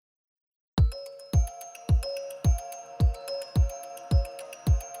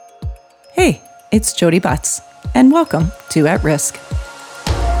it's Jody Butts, and welcome to At Risk.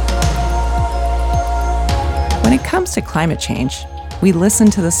 When it comes to climate change, we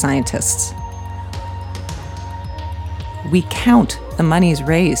listen to the scientists. We count the monies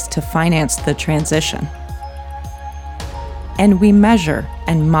raised to finance the transition. And we measure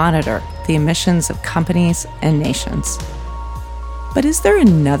and monitor the emissions of companies and nations. But is there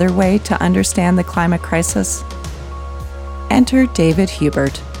another way to understand the climate crisis? Enter David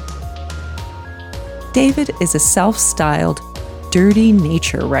Hubert. David is a self-styled, dirty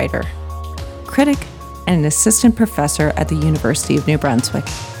nature writer, critic, and an assistant professor at the University of New Brunswick.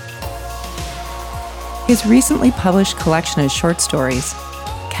 His recently published collection of short stories,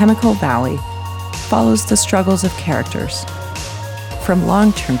 Chemical Valley, follows the struggles of characters, from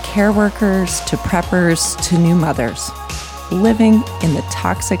long-term care workers to preppers to new mothers, living in the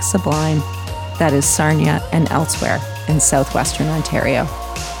toxic sublime that is Sarnia and elsewhere in southwestern Ontario.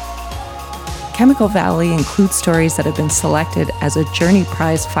 Chemical Valley includes stories that have been selected as a Journey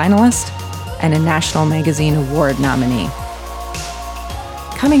Prize finalist and a National Magazine Award nominee.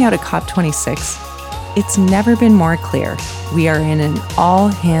 Coming out of COP26, it's never been more clear we are in an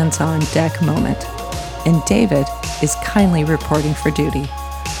all-hands-on-deck moment, and David is kindly reporting for duty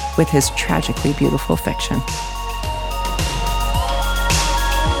with his tragically beautiful fiction.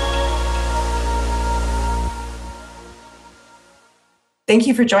 Thank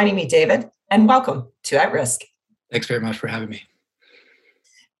you for joining me, David, and welcome to At Risk. Thanks very much for having me.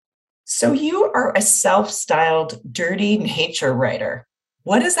 So you are a self-styled dirty nature writer.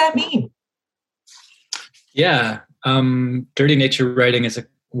 What does that mean? Yeah, dirty nature writing is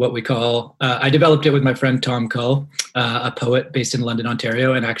what we call, I developed it with my friend Tom Cull, a poet based in London,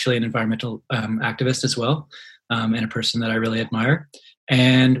 Ontario, and actually an environmental activist as well, and a person that I really admire.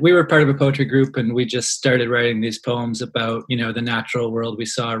 And we were part of a poetry group, and we just started writing these poems about, the natural world we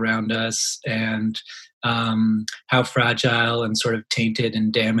saw around us and how fragile and sort of tainted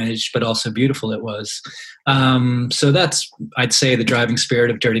and damaged, but also beautiful it was. So that's, I'd say, the driving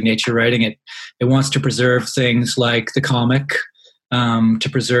spirit of dirty nature writing. It wants to preserve things like the comic, to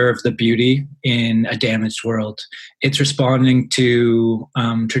preserve the beauty in a damaged world. It's responding to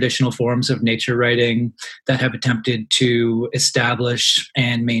traditional forms of nature writing that have attempted to establish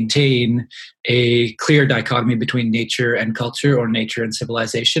and maintain a clear dichotomy between nature and culture, or nature and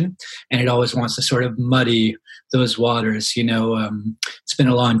civilization. And it always wants to sort of muddy those waters. It's been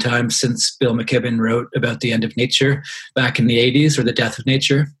a long time since Bill McKibben wrote about the end of nature back in the 80s, or the death of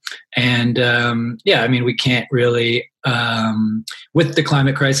nature. And we can't really, with the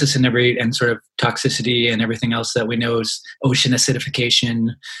climate crisis and sort of toxicity and everything else that we know is ocean acidification,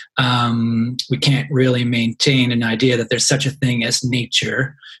 we can't really maintain an idea that there's such a thing as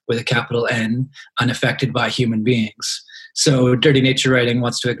nature with a capital N, unaffected by human beings. So dirty nature writing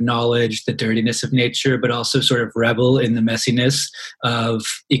wants to acknowledge the dirtiness of nature, but also sort of revel in the messiness of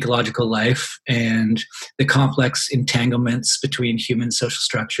ecological life and the complex entanglements between human social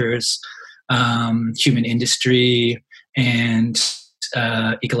structures, human industry, and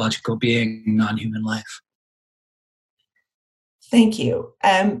ecological being, non-human life. Thank you.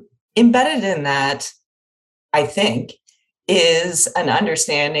 Embedded in that, I think, is an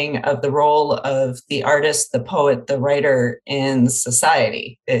understanding of the role of the artist, the poet, the writer in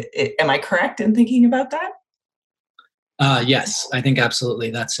society. Am I correct in thinking about that? Yes, I think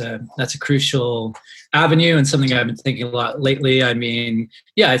absolutely. That's a crucial avenue, and something I've been thinking a lot lately. I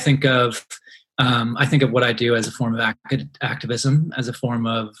think of what I do as a form of activism, as a form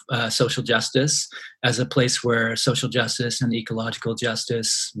of social justice, as a place where social justice and ecological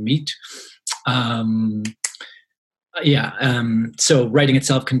justice meet. So writing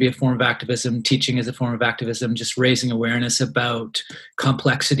itself can be a form of activism. Teaching is a form of activism. Just raising awareness about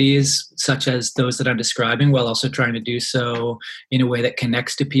complexities such as those that I'm describing, while also trying to do so in a way that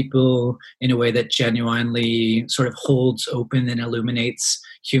connects to people, in a way that genuinely sort of holds open and illuminates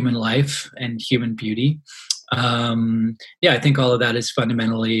human life and human beauty. I think all of that is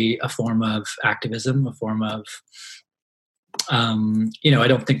fundamentally a form of activism, a form of I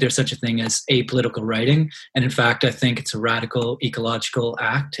don't think there's such a thing as apolitical writing. And in fact, I think it's a radical ecological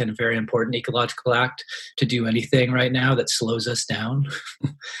act, and a very important ecological act, to do anything right now that slows us down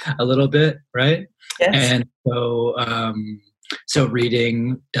a little bit, right? Yes. And so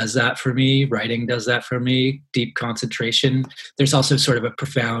reading does that for me, writing does that for me, deep concentration. There's also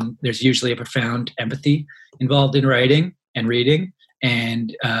there's usually a profound empathy involved in writing and reading.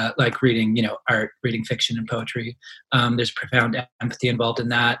 And like reading, art, reading fiction and poetry, there's profound empathy involved in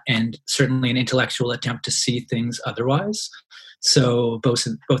that, and certainly an intellectual attempt to see things otherwise. So both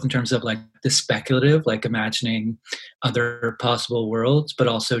in terms of like the speculative, like imagining other possible worlds, but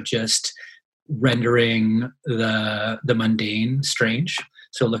also just rendering the mundane strange.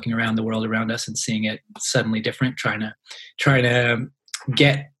 So looking around the world around us and seeing it suddenly different, trying to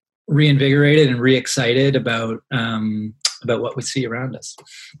get reinvigorated and re-excited about what we see around us.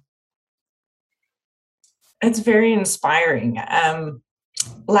 It's very inspiring.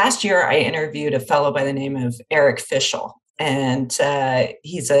 Last year, I interviewed a fellow by the name of Eric Fischl, and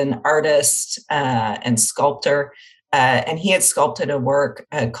he's an artist and sculptor, and he had sculpted a work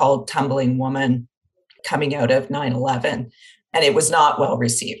called Tumbling Woman coming out of 9/11, and it was not well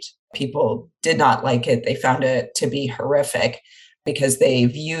received. People did not like it. They found it to be horrific because they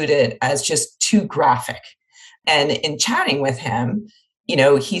viewed it as just too graphic. And in chatting with him,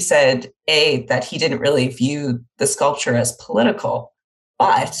 he said, that he didn't really view the sculpture as political,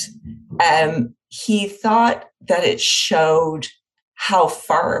 but he thought that it showed how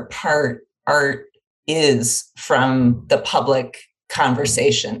far apart art is from the public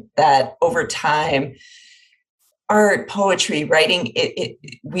conversation, that over time, art, poetry, writing,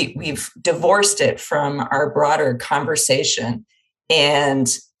 we've divorced it from our broader conversation. And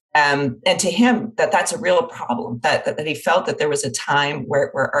to him, that's a real problem, that he felt that there was a time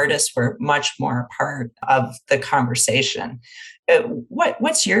where artists were much more a part of the conversation.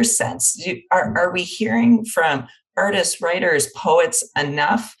 What's your sense? Are we hearing from artists, writers, poets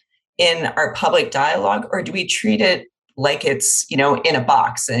enough in our public dialogue, or do we treat it like it's, in a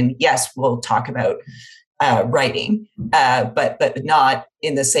box? And yes, we'll talk about writing, but not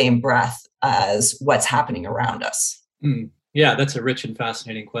in the same breath as what's happening around us. Yeah, that's a rich and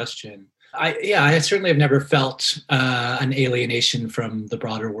fascinating question. I certainly have never felt an alienation from the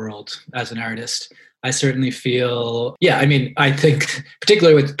broader world as an artist. I certainly feel, I think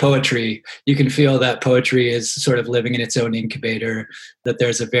particularly with poetry, you can feel that poetry is sort of living in its own incubator, that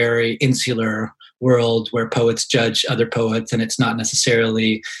there's a very insular world where poets judge other poets, and it's not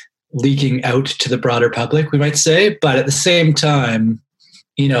necessarily leaking out to the broader public, we might say. But at the same time,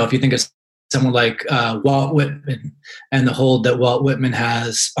 if you think of someone like Walt Whitman and the hold that Walt Whitman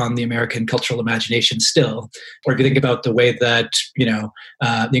has on the American cultural imagination still, or if you think about the way that,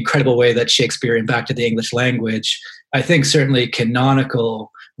 the incredible way that Shakespeare impacted the English language, I think certainly canonical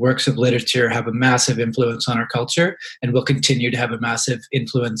works of literature have a massive influence on our culture and will continue to have a massive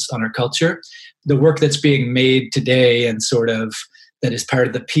influence on our culture. The work that's being made today and sort of that is part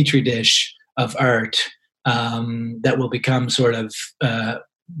of the petri dish of art that will become sort of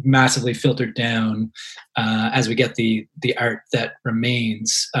massively filtered down as we get the art that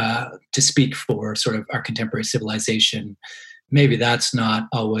remains to speak for sort of our contemporary civilization. Maybe that's not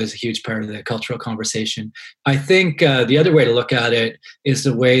always a huge part of the cultural conversation. I think the other way to look at it is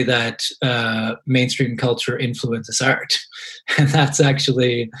the way that mainstream culture influences art, and that's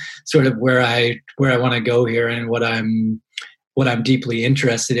actually sort of where I want to go here, and what I'm deeply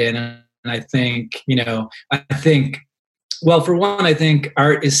interested in. And I think, well, for one, I think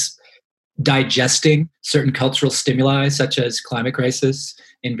art is digesting certain cultural stimuli, such as climate crisis,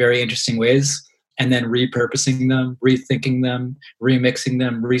 in very interesting ways, and then repurposing them, rethinking them, remixing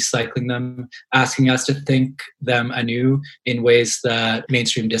them, recycling them, asking us to think them anew in ways that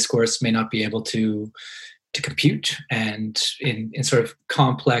mainstream discourse may not be able to compute, and in sort of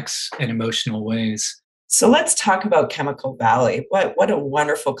complex and emotional ways. So let's talk about Chemical Valley. What a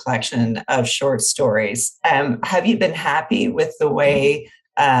wonderful collection of short stories. Have you been happy with the way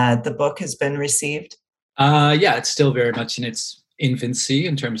the book has been received? Yeah, it's still very much in its infancy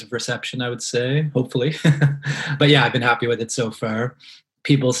in terms of reception, I would say, hopefully. But yeah, I've been happy with it so far.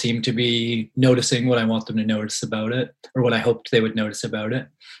 People seem to be noticing what I want them to notice about it, or what I hoped they would notice about it.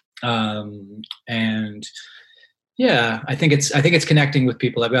 And yeah, I think it's connecting with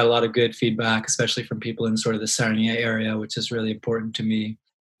people. I've got a lot of good feedback, especially from people in sort of the Sarnia area, which is really important to me.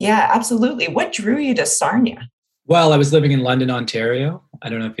 Yeah, absolutely. What drew you to Sarnia? Well, I was living in London, Ontario. I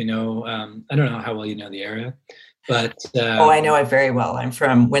don't know if you know, I don't know how well you know the area, but... I know it very well. I'm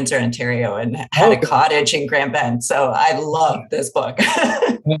from Windsor, Ontario, and had a cottage in Grand Bend. So I love this book.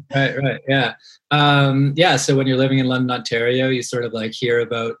 Right. Yeah. So when you're living in London, Ontario, you sort of like hear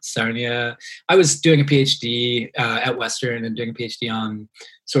about Sarnia. I was doing a PhD at Western, and doing a PhD on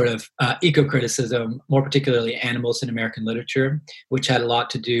sort of eco-criticism, more particularly animals in American literature, which had a lot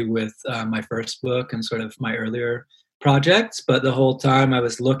to do with my first book and sort of my earlier projects. But the whole time I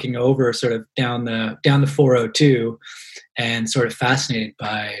was looking over sort of down the 402 and sort of fascinated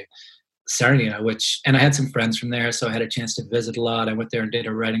by Sarnia, and I had some friends from there, so I had a chance to visit a lot. I went there and did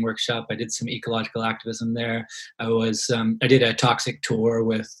a writing workshop. I did some ecological activism there. I did a toxic tour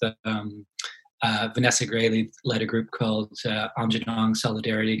with Vanessa Gray led a group called Amjadong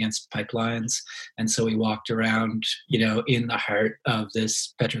Solidarity Against Pipelines. And so we walked around, in the heart of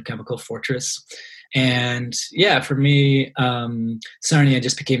this petrochemical fortress. And yeah, for me, Sarnia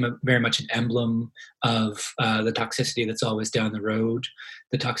just became very much an emblem of the toxicity that's always down the road,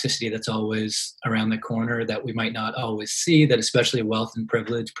 the toxicity that's always around the corner that we might not always see, that especially wealth and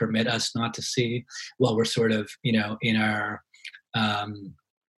privilege permit us not to see while we're sort of, in our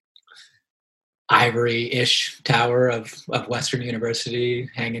ivory-ish tower of Western University,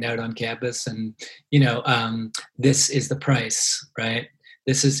 hanging out on campus. And, this is the price, right?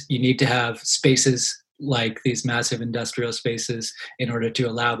 You need to have spaces like these massive industrial spaces in order to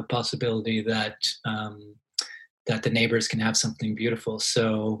allow the possibility that that the neighbors can have something beautiful.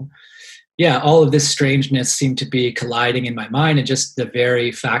 So yeah, all of this strangeness seemed to be colliding in my mind, and just the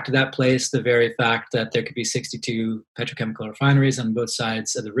very fact of that place, the very fact that there could be 62 petrochemical refineries on both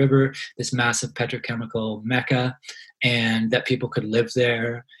sides of the river, this massive petrochemical mecca, and that people could live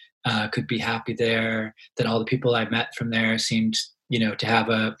there, could be happy there, that all the people I met from there seemed to have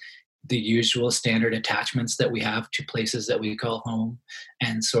the usual standard attachments that we have to places that we call home,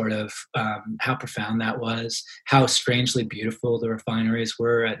 and sort of how profound that was, how strangely beautiful the refineries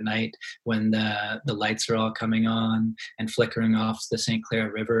were at night when the lights are all coming on and flickering off the St.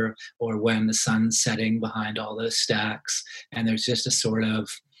 Clair River, or when the sun's setting behind all those stacks. And there's just a sort of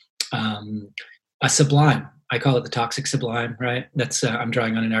a sublime. I call it the toxic sublime, right? That's I'm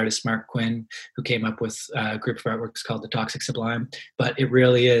drawing on an artist, Mark Quinn, who came up with a group of artworks called the Toxic Sublime. But it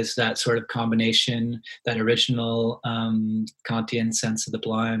really is that sort of combination, that original Kantian sense of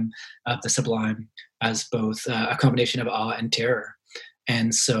the sublime, as both a combination of awe and terror.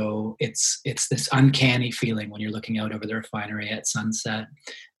 And so it's this uncanny feeling when you're looking out over the refinery at sunset,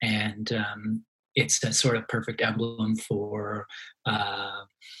 and it's a sort of perfect emblem for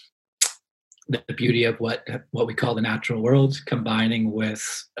the beauty of what we call the natural world, combining with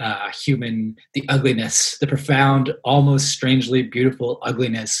the ugliness, the profound, almost strangely beautiful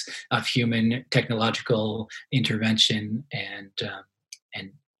ugliness of human technological intervention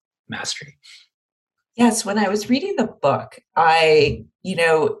and mastery. Yes, when I was reading the book,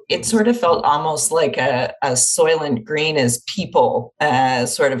 it sort of felt almost like a Soylent Green as people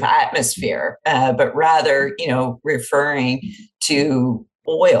sort of atmosphere, but rather, referring to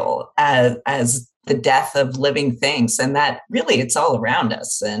oil as the death of living things, and that really it's all around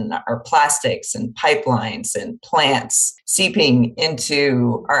us, and our plastics and pipelines and plants seeping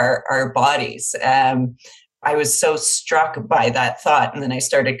into our bodies. I was so struck by that thought, and then I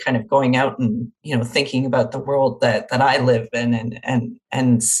started kind of going out and thinking about the world that I live in,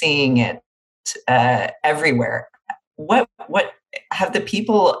 and seeing it everywhere. What have the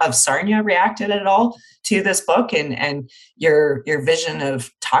people of Sarnia reacted at all to this book and your vision of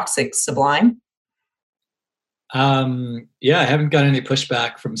toxic sublime? Yeah, I haven't got any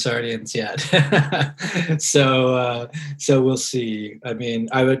pushback from Sarnians yet. So we'll see. I mean,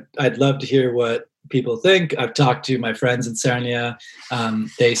 I'd love to hear what people think. I've talked to my friends in Sarnia.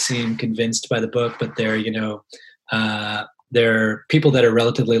 They seem convinced by the book, but they're people that are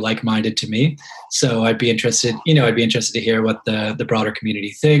relatively like-minded to me. So I'd be interested to hear what the broader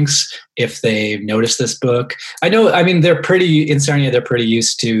community thinks, if they noticed this book. They're pretty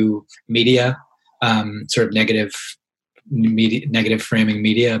used to media, sort of negative framing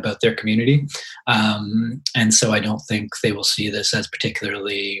media about their community. And so I don't think they will see this as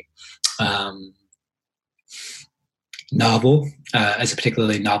particularly novel, as a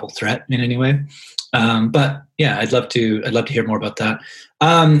particularly novel threat in any way. But yeah, I'd love to hear more about that.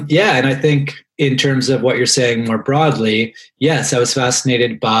 And I think in terms of what you're saying more broadly, yes, I was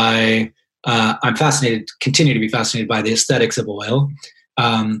fascinated by, continue to be fascinated by the aesthetics of oil,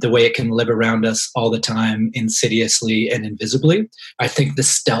 the way it can live around us all the time, insidiously and invisibly. I think the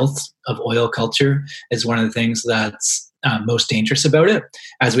stealth of oil culture is one of the things that's most dangerous about it.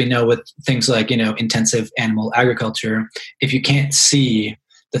 As we know with things like, intensive animal agriculture, if you can't see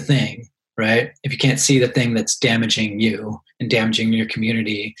the thing, right? If you can't see the thing that's damaging you and damaging your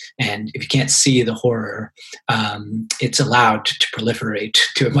community, and if you can't see the horror, it's allowed to proliferate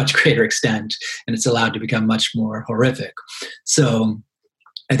to a much greater extent, and it's allowed to become much more horrific. So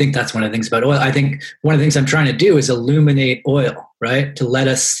I think that's one of the things about oil. I think one of the things I'm trying to do is illuminate oil, right? To let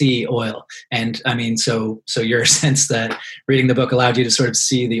us see oil. And so your sense that reading the book allowed you to sort of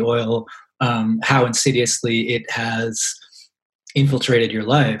see the oil, how insidiously it has infiltrated your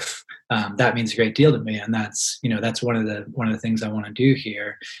life. That means a great deal to me, and that's one of the things I want to do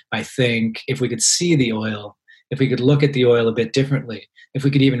here. I think if we could see the oil, if we could look at the oil a bit differently, if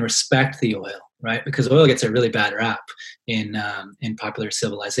we could even respect the oil, right? Because oil gets a really bad rap in popular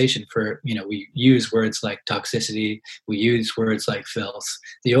civilization for, we use words like toxicity, we use words like filth.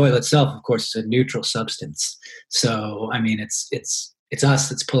 The oil itself, of course, is a neutral substance. So, I mean, it's us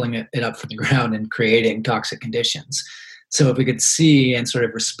that's pulling it up from the ground and creating toxic conditions. So if we could see and sort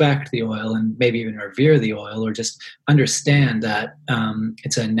of respect the oil and maybe even revere the oil, or just understand that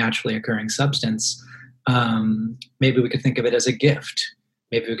it's a naturally occurring substance, maybe we could think of it as a gift.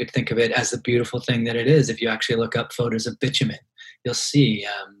 Maybe we could think of it as the beautiful thing that it is. If you actually look up photos of bitumen, you'll see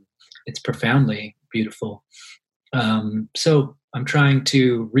it's profoundly beautiful. So I'm trying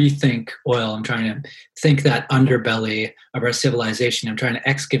to rethink oil. I'm trying to think that underbelly of our civilization. I'm trying to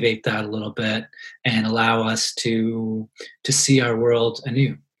excavate that a little bit and allow us to see our world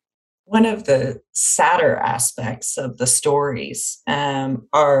anew. One of the sadder aspects of the stories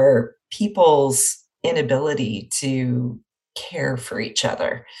are people's inability to care for each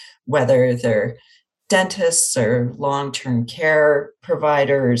other, whether they're dentists or long-term care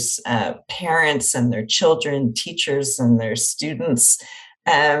providers, parents and their children, teachers and their students.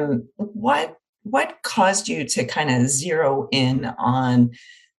 What caused you to kind of zero in on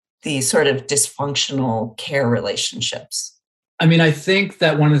the sort of dysfunctional care relationships? I mean, I think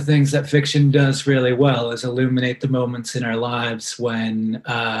that one of the things that fiction does really well is illuminate the moments in our lives when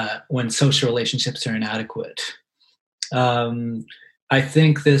social relationships are inadequate. I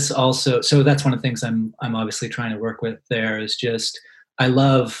think this also, so that's one of the things I'm obviously trying to work with there, is just, I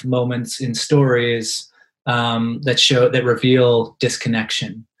love moments in stories that reveal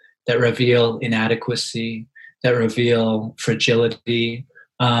disconnection, that reveal inadequacy, that reveal fragility.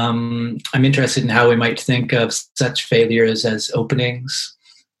 I'm interested in how we might think of such failures as openings,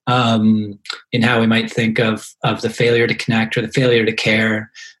 in how we might think of the failure to connect or the failure to care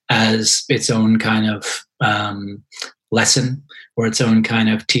as its own kind of lesson, or its own kind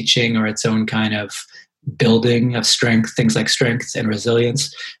of teaching, or its own kind of building of strength, things like strength and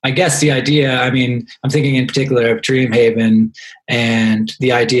resilience. I guess the idea, I mean, I'm thinking in particular of Dreamhaven, and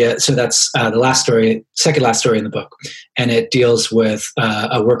the idea, so that's the second last story in the book. And it deals with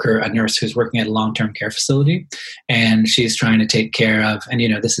a nurse who's working at a long-term care facility, and she's trying to take care of, and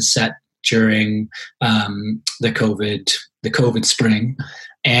this is set during the COVID spring,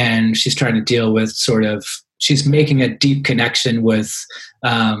 and she's trying to deal with she's making a deep connection with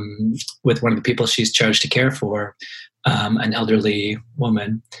one of the people she's charged to care for, an elderly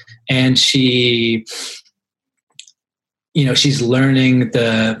woman, and she's learning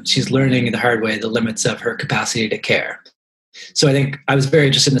the hard way the limits of her capacity to care. So I think I was very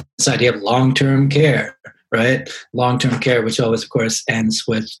interested in this idea of long-term care, right? Long-term care, which always, of course, ends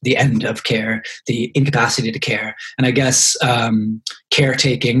with the end of care, the incapacity to care. And I guess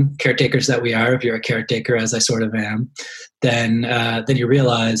caretakers that we are, if you're a caretaker, as I sort of am, then you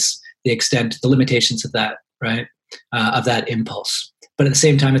realize the limitations of that, right? Of that impulse. But at the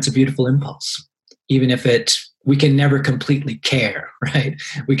same time, it's a beautiful impulse, even if we can never completely care, right?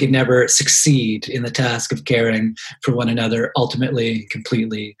 We can never succeed in the task of caring for one another ultimately,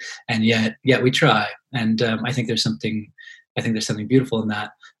 completely, and yet we try. And I think there's something beautiful in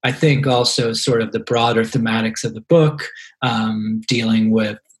that. I think also sort of the broader thematics of the book, dealing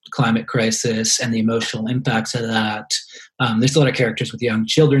with climate crisis and the emotional impacts of that. There's a lot of characters with young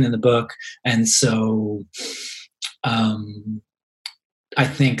children in the book, and so I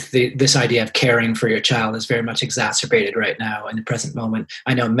think this idea of caring for your child is very much exacerbated right now in the present moment.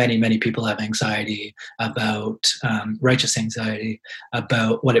 I know many, many people have anxiety about, righteous anxiety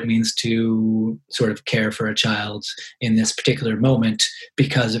about what it means to sort of care for a child in this particular moment,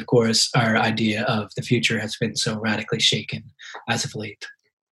 because, of course, our idea of the future has been so radically shaken as of late.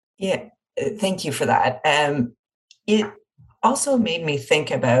 Yeah, thank you for that. It also made me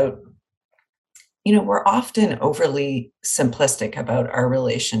think about, we're often overly simplistic about our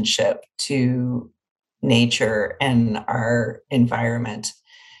relationship to nature and our environment.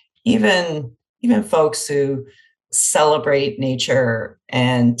 Even folks who celebrate nature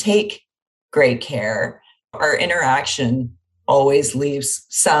and take great care, our interaction always leaves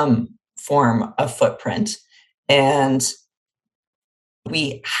some form of footprint. And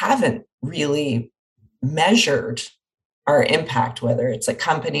we haven't really measured our impact, whether it's a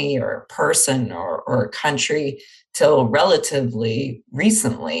company or a person or a country, till relatively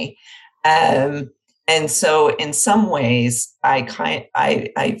recently. And so in some ways,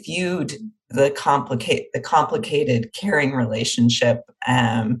 I viewed the complicated caring relationship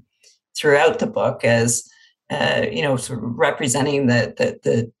throughout the book as sort of representing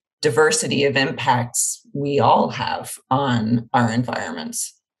the diversity of impacts we all have on our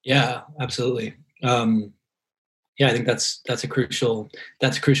environments. Yeah, absolutely. Yeah, I think that's a crucial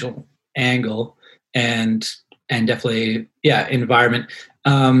angle, and definitely, yeah, environment.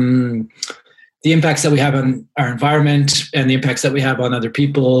 The impacts that we have on our environment and the impacts that we have on other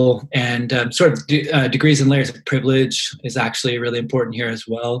people, and sort of degrees and layers of privilege is actually really important here as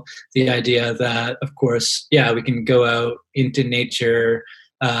well. The idea that, of course, yeah, we can go out into nature,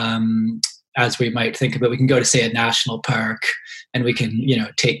 as we might think of it. We can go to, say, a national park, and we can,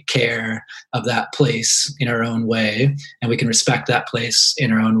 take care of that place in our own way, and we can respect that place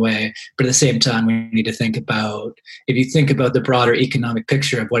in our own way. But at the same time, we need to think about, if you think about the broader economic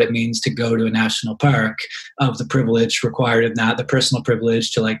picture of what it means to go to a national park, of the privilege required in that, the personal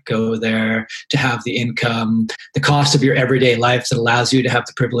privilege to go there, to have the income, the cost of your everyday life that allows you to have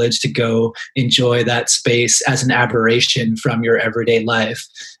the privilege to go enjoy that space as an aberration from your everyday life,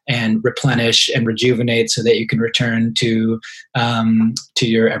 and replenish and rejuvenate so that you can return to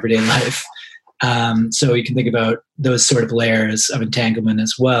your everyday life. So you can think about those sort of layers of entanglement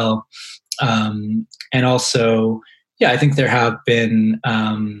as well. And also, yeah, I think there have been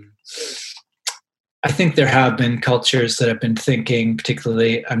cultures that have been thinking,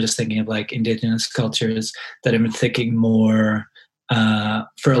 particularly, I'm just thinking of indigenous cultures that have been thinking more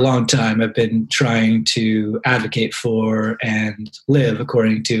for a long time. I've been trying to advocate for and live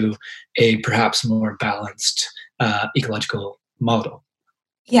according to a perhaps more balanced ecological model.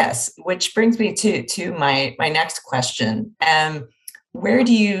 Yes, which brings me to my next question. Where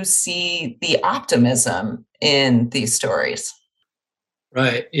do you see the optimism in these stories?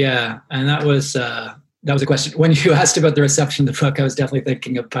 Right. Yeah, and that was a question. When you asked about the reception of the book, I was definitely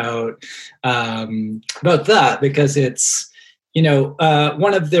thinking about that, because it's,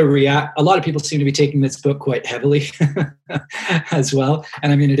 one of the a lot of people seem to be taking this book quite heavily as well.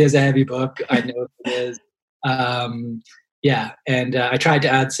 And I mean, it is a heavy book. I know it is. Yeah, and I tried to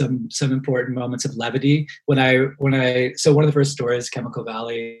add some important moments of levity so one of the first stories, Chemical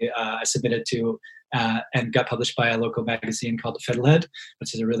Valley, I submitted to and got published by a local magazine called The Fiddlehead,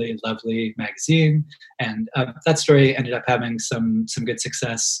 which is a really lovely magazine. And that story ended up having some good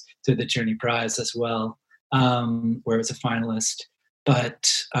success through the Journey Prize as well, where it was a finalist.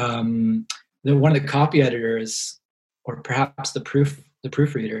 But one of the copy editors, or perhaps the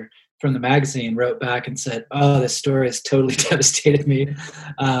proofreader from the magazine, wrote back and said, "Oh, this story has totally devastated me.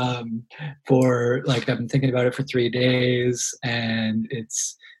 I've been thinking about it for 3 days, and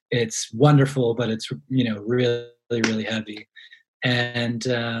it's wonderful, but it's really, really heavy." And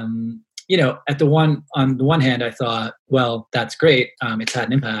on the one hand, I thought, well, that's great. It's had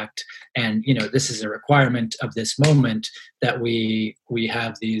an impact, and this is a requirement of this moment, that we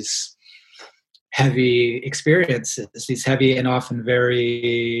have these heavy experiences, these heavy and often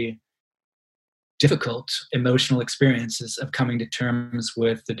very difficult emotional experiences of coming to terms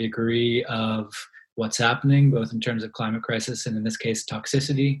with the degree of what's happening, both in terms of climate crisis and, in this case,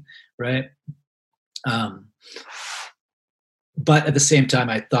 toxicity, right? But at the same time,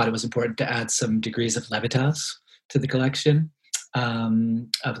 I thought it was important to add some degrees of levitas to the collection,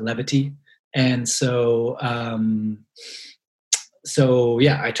 of levity. And so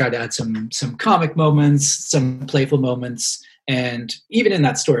yeah, I tried to add some comic moments, some playful moments. And even in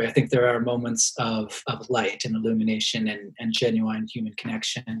that story, I think there are moments of light and illumination and genuine human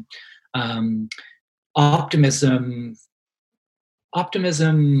connection. Optimism,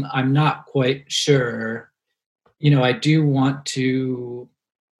 I'm not quite sure. I do want to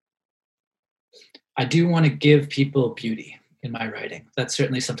give people beauty in my writing. That's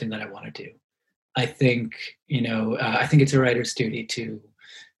certainly something that I want to do. I think, I think it's a writer's duty to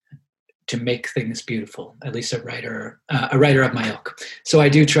make things beautiful, at least a writer of my ilk. So I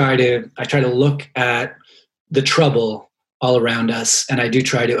try to look at the trouble all around us, and I do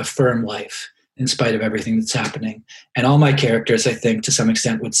try to affirm life in spite of everything that's happening. And all my characters, I think, to some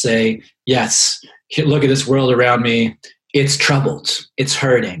extent would say, yes, look at this world around me. It's troubled, it's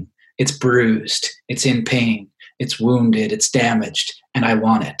hurting, it's bruised, it's in pain, it's wounded, it's damaged, and I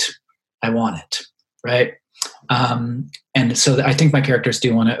want it, right? And so I think my characters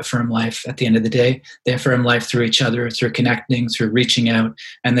do want to affirm life at the end of the day. They affirm life through each other, through connecting, through reaching out,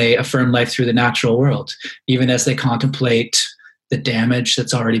 and they affirm life through the natural world, even as they contemplate the damage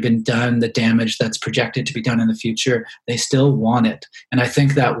that's already been done, the damage that's projected to be done in the future. They still want it. And I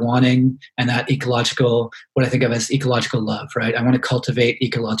think that wanting and that ecological, what I think of as ecological love, right? I want to cultivate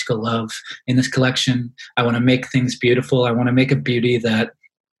ecological love in this collection. I want to make things beautiful. I want to make a beauty that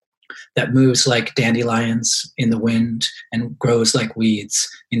moves like dandelions in the wind and grows like weeds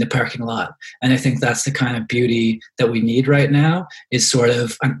in the parking lot. And I think that's the kind of beauty that we need right now, is sort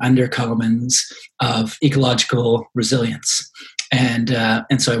of an undercommons of ecological resilience. And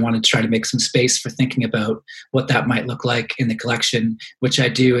so I wanted to try to make some space for thinking about what that might look like in the collection, which I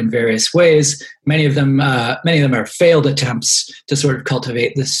do in various ways. Many of them are failed attempts to sort of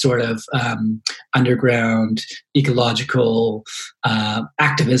cultivate this sort of underground ecological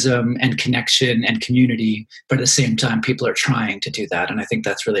activism and connection and community. But at the same time, people are trying to do that, and I think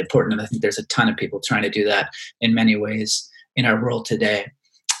that's really important. And I think there's a ton of people trying to do that in many ways in our world today.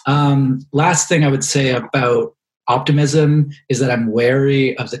 Last thing I would say about optimism is that I'm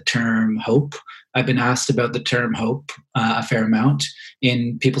wary of the term hope. I've been asked about the term hope a fair amount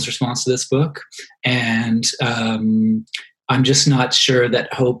in people's response to this book. And I'm just not sure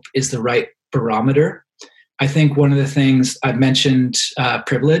that hope is the right barometer. I think one of the things I've mentioned,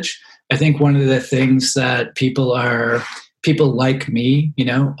 privilege. I think one of the things that people like me,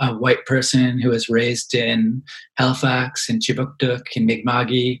 a white person who was raised in Halifax, in Kjipuktuk, in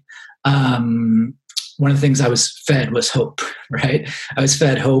Mi'kma'ki, one of the things I was fed was hope, right? I was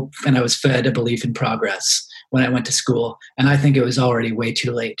fed hope, and I was fed a belief in progress when I went to school. And I think it was already way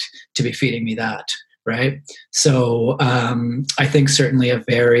too late to be feeding me that, right? So I think certainly I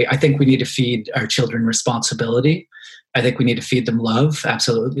think we need to feed our children responsibility. I think we need to feed them love,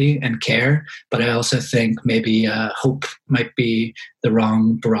 absolutely, and care. But I also think maybe hope might be the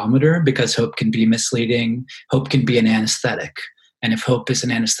wrong barometer, because hope can be misleading. Hope can be an anesthetic. And if hope is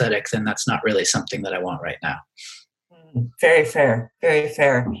an anesthetic, then that's not really something that I want right now. Very fair. Very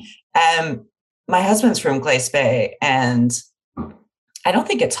fair. My husband's from Glace Bay, and I don't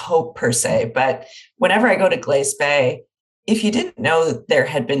think it's hope per se, but whenever I go to Glace Bay, if you didn't know that there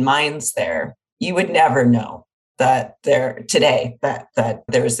had been mines there, you would never know that there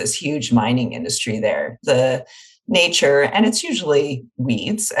was this huge mining industry there. The nature, and it's usually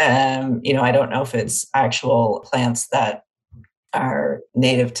weeds. I don't know if it's actual plants that are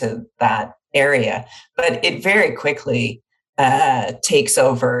native to that area, but it very quickly takes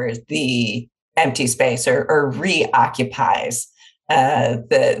over the empty space or reoccupies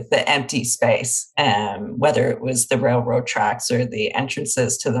the empty space, whether it was the railroad tracks or the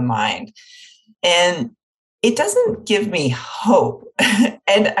entrances to the mine. And it doesn't give me hope.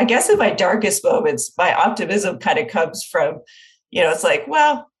 And I guess in my darkest moments, my optimism kind of comes from, it's like,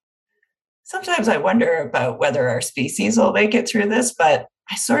 well, sometimes I wonder about whether our species will make it through this, but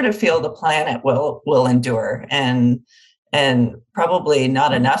I sort of feel the planet will endure, and probably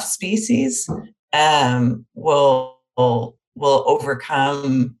not enough species will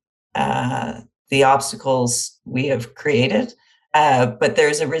overcome the obstacles we have created. But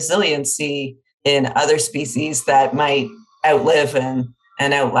there's a resiliency in other species that might outlive and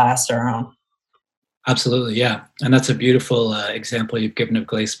outlast our own. Absolutely, yeah. And that's a beautiful example you've given of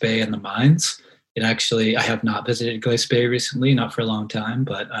Glace Bay and the mines. I have not visited Glace Bay recently, not for a long time,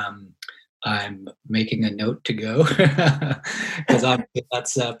 but I'm making a note to go, because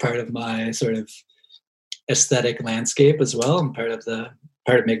that's part of my sort of aesthetic landscape as well, and part of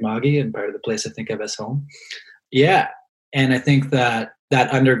Mi'kma'ki and part of the place I think of as home. Yeah, and I think that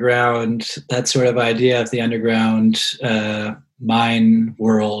underground, that sort of idea of the underground mine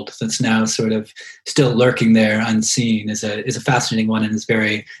world that's now sort of still lurking there unseen is a fascinating one, and is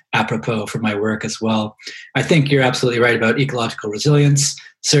very apropos for my work as well. I think you're absolutely right about ecological resilience.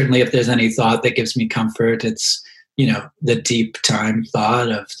 Certainly, if there's any thought that gives me comfort, it's the deep time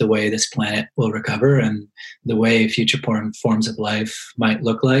thought of the way this planet will recover and the way future forms of life might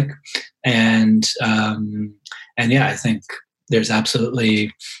look like. And yeah, I think there's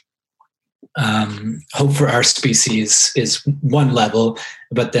absolutely hope for our species is one level,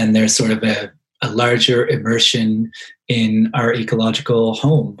 but then there's sort of a larger immersion in our ecological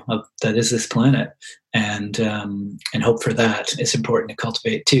home that is this planet, and hope for that is important to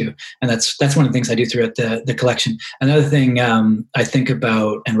cultivate too. And that's one of the things I do throughout the collection. Another thing I think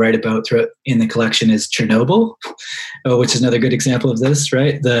about and write about throughout in the collection is Chernobyl, which is another good example of this,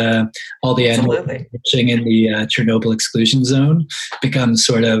 right? All the animals living in the Chernobyl exclusion zone becomes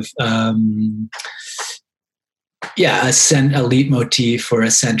sort of a leitmotif or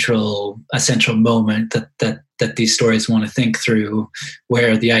a central moment that these stories want to think through,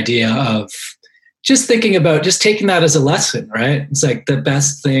 where the idea of just thinking about just taking that as a lesson, right? It's like the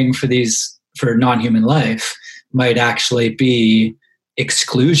best thing for non-human life might actually be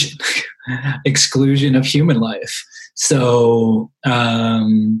exclusion of human life. So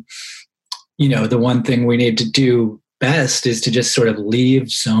the one thing we need to do best is to just sort of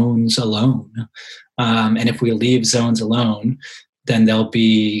leave zones alone. And if we leave zones alone, then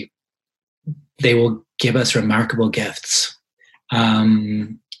they will give us remarkable gifts.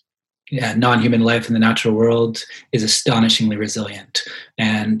 Non-human life in the natural world is astonishingly resilient,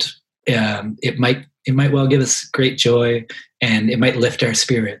 and it might it might well give us great joy, and it might lift our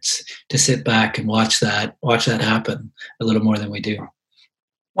spirits to sit back and watch that happen a little more than we do.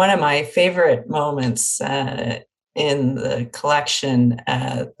 One of my favorite moments in the collection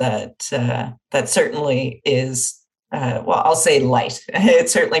that certainly is, well, I'll say light. It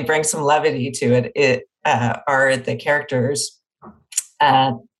certainly brings some levity to it. Are the characters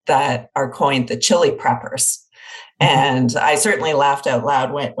that are coined the chili preppers. And I certainly laughed out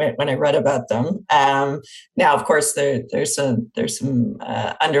loud when I read about them. Now, of course, there's some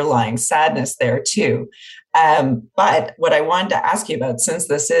underlying sadness there too. But what I wanted to ask you about, since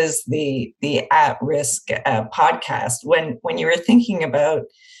this is the At-Risk podcast, when you were thinking about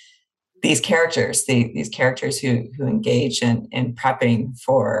these characters, these characters who engage in prepping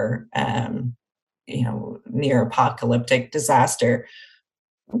for near apocalyptic disaster,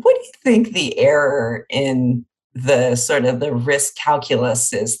 what do you think the error in the sort of the risk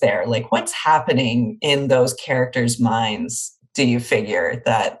calculus is there? Like, what's happening in those characters' minds, do you figure,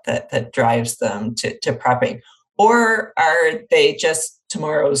 that drives them to prepping? Or are they just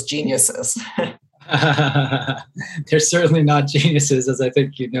tomorrow's geniuses? They're certainly not geniuses, as I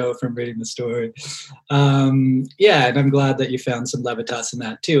think you know from reading the story. Yeah, and I'm glad that you found some levitas in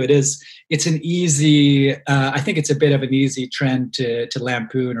that too. It's an easy, I think it's a bit of an easy trend to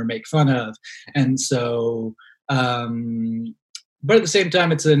lampoon or make fun of. And so, but at the same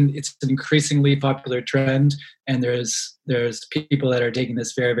time, it's an increasingly popular trend, and there's people that are taking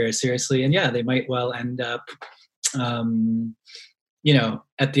this very, very seriously. And yeah, they might well end up,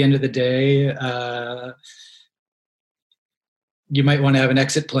 at the end of the day, you might want to have an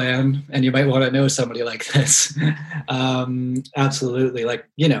exit plan, and you might want to know somebody like this. Absolutely. Like,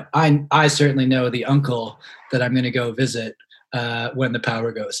 I certainly know the uncle that I'm going to go visit when the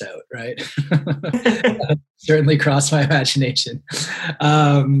power goes out, right? Certainly crossed my imagination.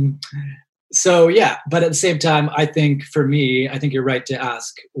 So yeah, but at the same time, I think you're right to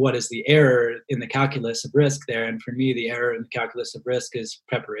ask, what is the error in the calculus of risk there? And for me, the error in the calculus of risk is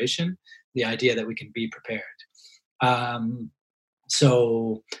preparation, the idea that we can be prepared.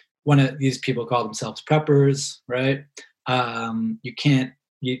 So one of these people call themselves preppers, right?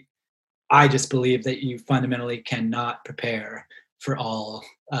 I just believe that you fundamentally cannot prepare for all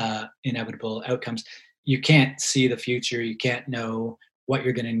inevitable outcomes. You can't see the future. You can't know what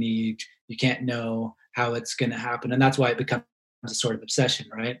you're going to need. You can't know how it's going to happen. And that's why it becomes a sort of obsession,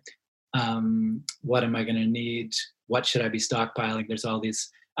 right? What am I going to need? What should I be stockpiling? There's all these,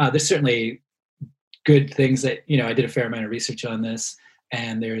 there's certainly good things that, I did a fair amount of research on this,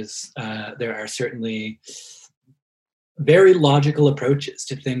 and there are certainly very logical approaches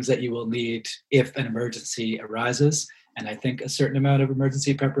to things that you will need if an emergency arises. And I think a certain amount of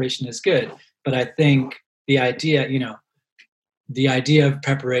emergency preparation is good. But I think the idea of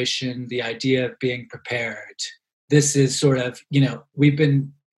preparation, the idea of being prepared, this is sort of,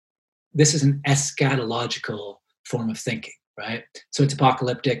 this is an eschatological form of thinking, right? So it's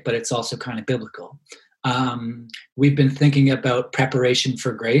apocalyptic, but it's also kind of biblical. We've been thinking about preparation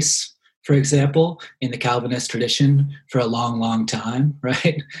for grace, for example, in the Calvinist tradition for a long, long time,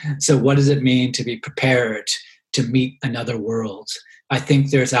 right? So what does it mean to be prepared to meet another world? I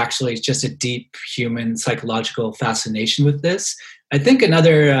think there's actually just a deep human psychological fascination with this. I think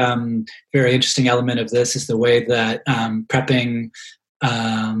another very interesting element of this is the way that prepping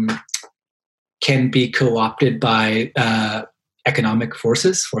can be co-opted by economic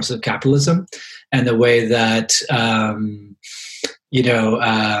forces of capitalism, and the way that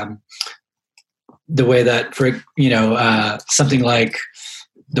something like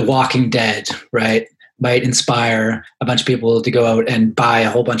The Walking Dead, right, might inspire a bunch of people to go out and buy a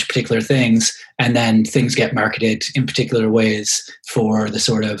whole bunch of particular things, and then things get marketed in particular ways for the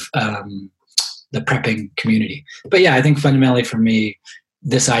sort of the prepping community. But yeah, I think fundamentally for me,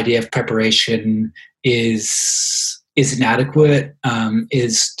 this idea of preparation is inadequate,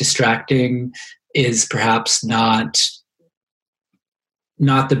 is distracting, is perhaps not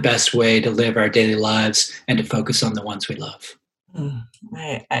the best way to live our daily lives and to focus on the ones we love.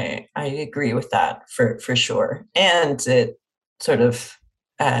 I agree with that for sure. And it sort of,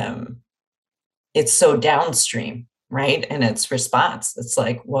 it's so downstream, right? And its response, it's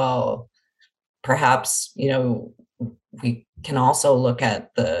like, well, perhaps, we can also look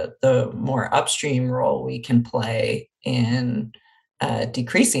at the more upstream role we can play in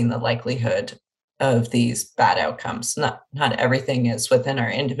decreasing the likelihood of these bad outcomes. Not everything is within our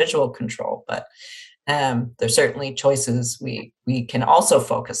individual control, but there's certainly choices we can also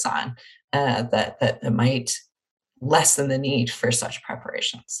focus on that might lessen the need for such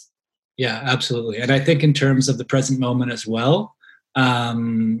preparations. Yeah, absolutely. And I think in terms of the present moment as well,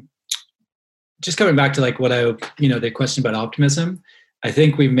 just coming back to like what the question about optimism, I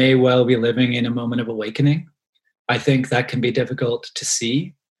think we may well be living in a moment of awakening. I think that can be difficult to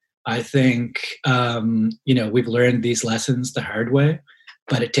see. I think, we've learned these lessons the hard way,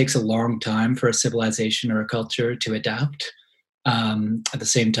 but it takes a long time for a civilization or a culture to adapt. At the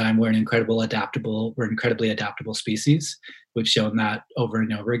same time, we're incredibly adaptable species. We've shown that over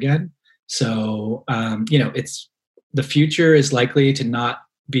and over again. So, it's the future is likely to not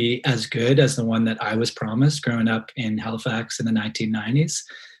be as good as the one that I was promised growing up in Halifax in the 1990s.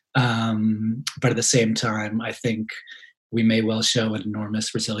 But at the same time, I think we may well show an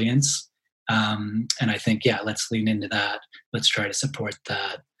enormous resilience. And I think, let's lean into that. Let's try to support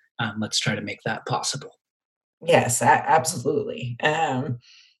that. Let's try to make that possible. Yes, absolutely.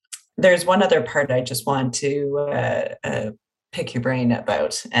 There's one other part I just want to pick your brain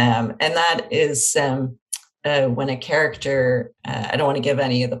about, and that is when a character. I don't want to give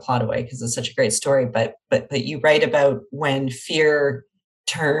any of the plot away because it's such a great story, but you write about when fear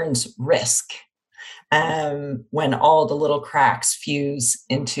turns risk, when all the little cracks fuse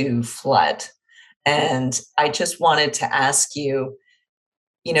into flood. And I just wanted to ask you,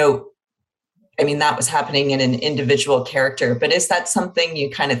 that was happening in an individual character, but is that something you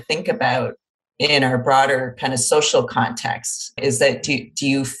kind of think about in our broader kind of social context? Is that, do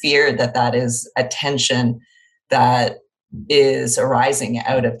you fear that is a tension that is arising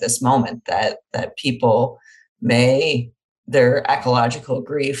out of this moment, that people their ecological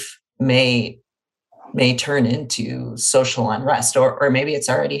grief may turn into social unrest, or maybe it's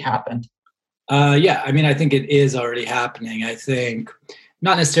already happened? I think it is already happening. I think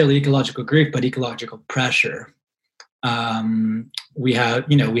not necessarily ecological grief, but ecological pressure. We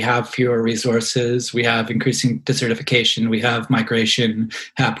have fewer resources. We have increasing desertification. We have migration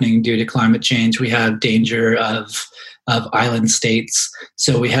happening due to climate change. We have danger of island states.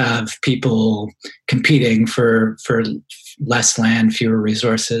 So we have people competing for less land, fewer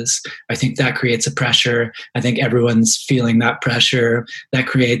resources. I think that creates a pressure. I think everyone's feeling that pressure. That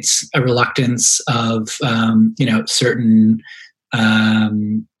creates a reluctance of certain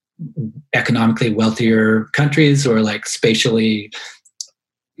economically wealthier countries, or like spatially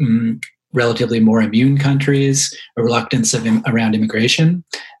relatively more immune countries, a reluctance around immigration.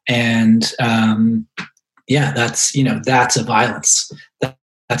 And that's a violence.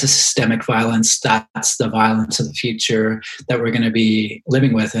 That's a systemic violence. That's the violence of the future that we're going to be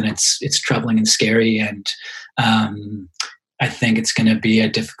living with. And it's troubling and scary. And I think it's going to be a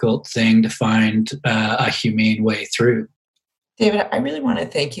difficult thing to find a humane way through. David, I really want to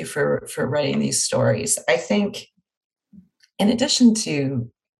thank you for writing these stories. I think in addition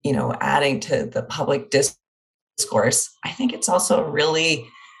to, adding to the public discourse, I think it's also a really,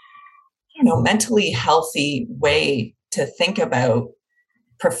 mentally healthy way to think about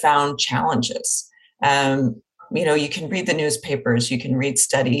profound challenges. You can read the newspapers, you can read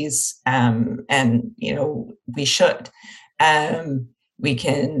studies, and, we should. We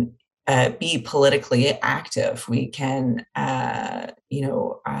can be politically active. We can,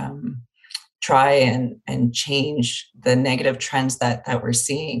 try and change the negative trends that we're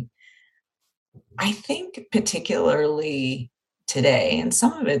seeing. I think particularly today, and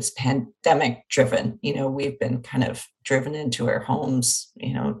some of it's pandemic driven, we've been kind of driven into our homes,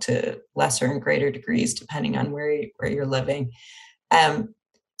 to lesser and greater degrees, depending on where you're living.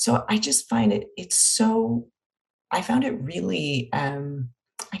 So I just find I found it really,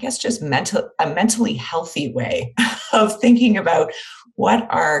 I guess, just a mentally healthy way of thinking about what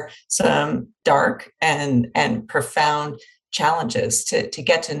are some dark and profound challenges, to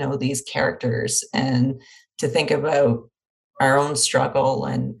get to know these characters and to think about our own struggle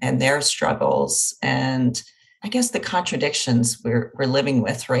and their struggles, and I guess the contradictions we're living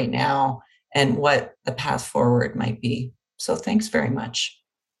with right now, and what the path forward might be. So thanks very much.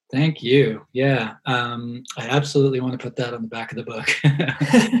 Thank you. Yeah, I absolutely want to put that on the back of the book.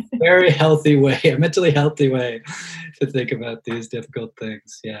 Very healthy way, a mentally healthy way to think about these difficult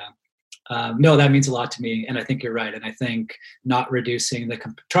things. Yeah. No, that means a lot to me. And I think you're right. And I think not reducing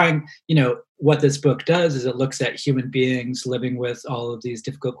what this book does is it looks at human beings living with all of these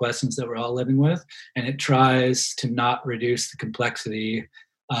difficult questions that we're all living with. And it tries to not reduce the complexity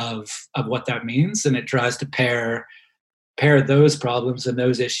of what that means. And it tries to pair those problems and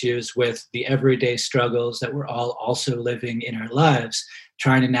those issues with the everyday struggles that we're all also living in our lives,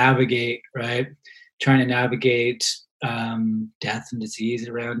 trying to navigate death and disease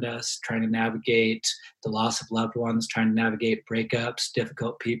around us, trying to navigate the loss of loved ones, trying to navigate breakups,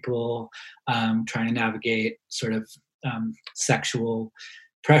 difficult people, trying to navigate sort of sexual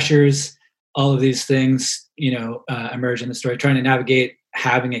pressures. All of these things, emerge in the story, trying to navigate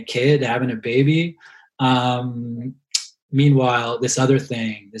having a kid, having a baby. Meanwhile, this other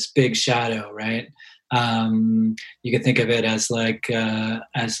thing, this big shadow, right? You can think of it as like that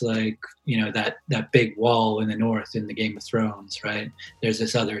big wall in the north in the Game of Thrones, right? There's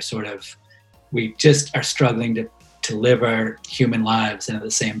this other sort of, we just are struggling to live our human lives, and at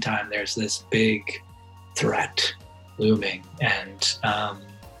the same time, there's this big threat looming, and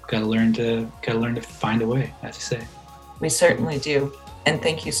gotta learn to find a way, as you say. We certainly do. And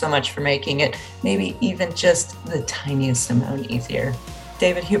thank you so much for making it maybe even just the tiniest amount easier.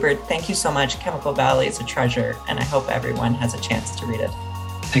 David Hubert, thank you so much. Chemical Valley is a treasure, and I hope everyone has a chance to read it.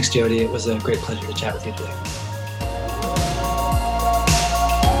 Thanks, Jody. It was a great pleasure to chat with you today.